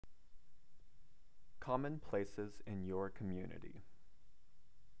Common places in your community.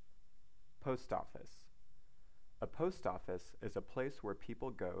 Post office. A post office is a place where people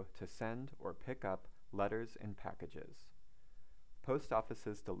go to send or pick up letters and packages. Post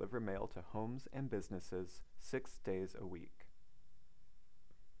offices deliver mail to homes and businesses 6 days a week.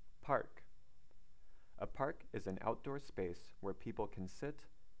 Park. A park is an outdoor space where people can sit,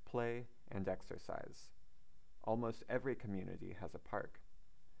 play, and exercise. Almost every community has a park.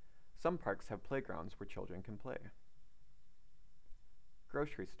 Some parks have playgrounds where children can play.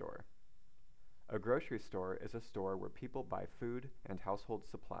 Grocery store. A grocery store is a store where people buy food and household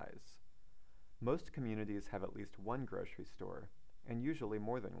supplies. Most communities have at least one grocery store, and usually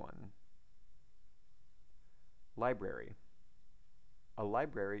more than one. Library. A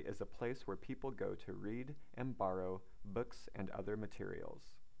library is a place where people go to read and borrow books and other materials.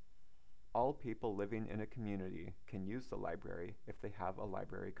 All people living in a community can use the library if they have a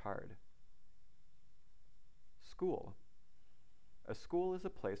library card. School. A school is a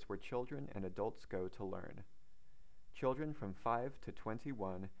place where children and adults go to learn. Children from 5 to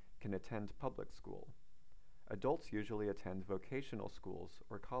 21 can attend public school. Adults usually attend vocational schools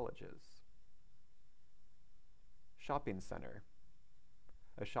or colleges. Shopping center.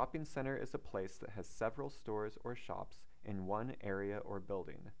 A shopping center is a place that has several stores or shops in one area or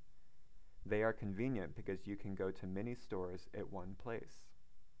building. They are convenient because you can go to many stores at one place.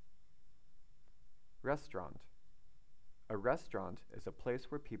 Restaurant. A restaurant is a place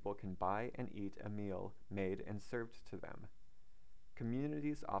where people can buy and eat a meal made and served to them.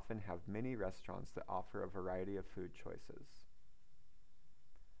 Communities often have many restaurants that offer a variety of food choices.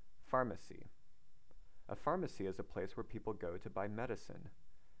 Pharmacy. A pharmacy is a place where people go to buy medicine.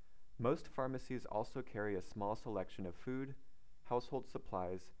 Most pharmacies also carry a small selection of food, household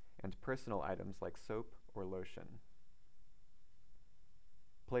supplies, and personal items like soap or lotion.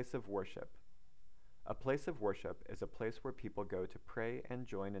 Place of worship. A place of worship is a place where people go to pray and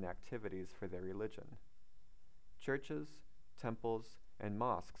join in activities for their religion. Churches, temples, and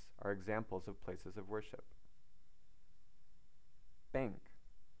mosques are examples of places of worship. Bank.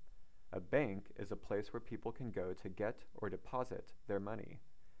 A bank is a place where people can go to get or deposit their money.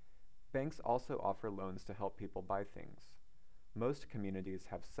 Banks also offer loans to help people buy things. Most communities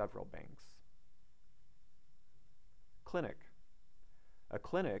have several banks. Clinic. A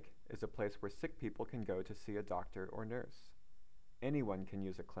clinic is a place where sick people can go to see a doctor or nurse. Anyone can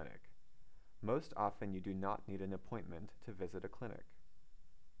use a clinic. Most often you do not need an appointment to visit a clinic.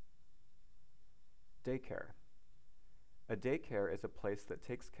 Daycare. A daycare is a place that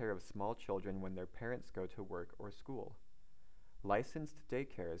takes care of small children when their parents go to work or school. Licensed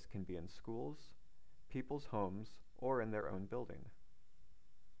daycares can be in schools, people's homes, or in their own building.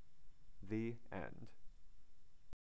 The end.